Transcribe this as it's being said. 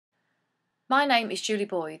My name is Julie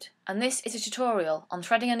Boyd, and this is a tutorial on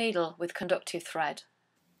threading a needle with conductive thread.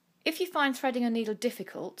 If you find threading a needle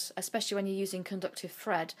difficult, especially when you're using conductive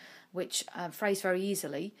thread, which frays very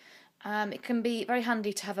easily, it can be very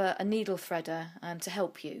handy to have a needle threader to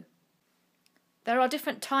help you. There are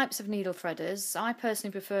different types of needle threaders. I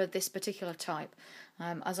personally prefer this particular type,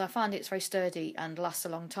 as I find it's very sturdy and lasts a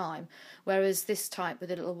long time, whereas this type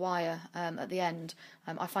with a little wire at the end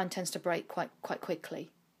I find tends to break quite quickly.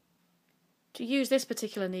 To use this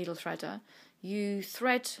particular needle threader, you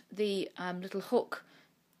thread the little hook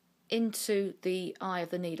into the eye of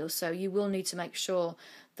the needle, so you will need to make sure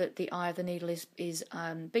that the eye of the needle is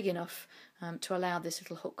big enough to allow this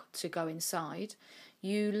little hook to go inside.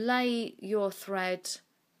 You lay your thread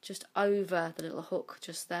just over the little hook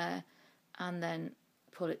just there and then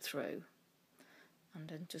pull it through, and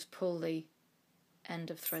then just pull the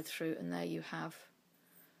end of thread through, and there you have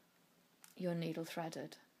your needle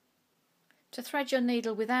threaded. To thread your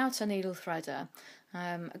needle without a needle threader,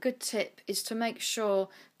 a good tip is to make sure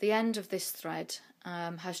the end of this thread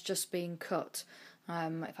has just been cut.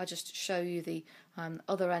 If I just show you the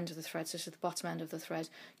other end of the thread, so this is the bottom end of the thread,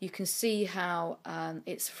 you can see how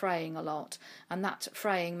it's fraying a lot, and that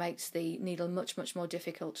fraying makes the needle much more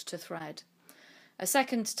difficult to thread. A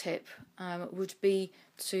second tip would be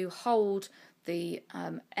to hold the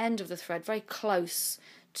end of the thread very close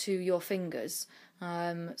to your fingers.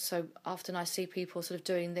 So often I see people sort of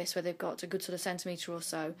doing this where they've got a good sort of centimetre or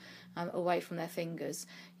so away from their fingers.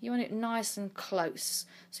 You want it nice and close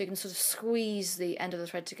so you can sort of squeeze the end of the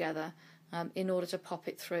thread together in order to pop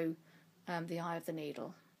it through the eye of the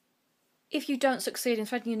needle. If you don't succeed in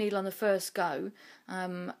threading your needle on the first go,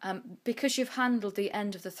 because you've handled the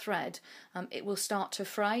end of the thread, it will start to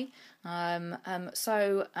fray.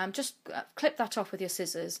 So just clip that off with your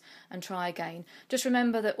scissors and try again. Just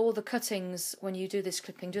remember that all the cuttings, when you do this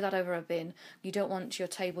clipping, do that over a bin. You don't want your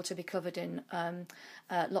table to be covered in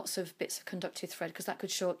lots of bits of conductive thread, because that could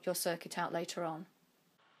short your circuit out later on.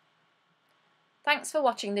 Thanks for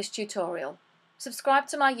watching this tutorial. Subscribe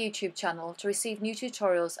to my YouTube channel to receive new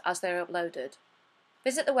tutorials as they are uploaded.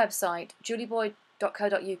 Visit the website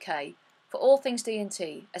julieboyd.co.uk for all things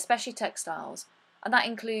D&T, especially textiles, and that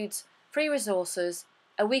includes free resources,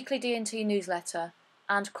 a weekly D&T newsletter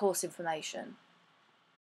and course information.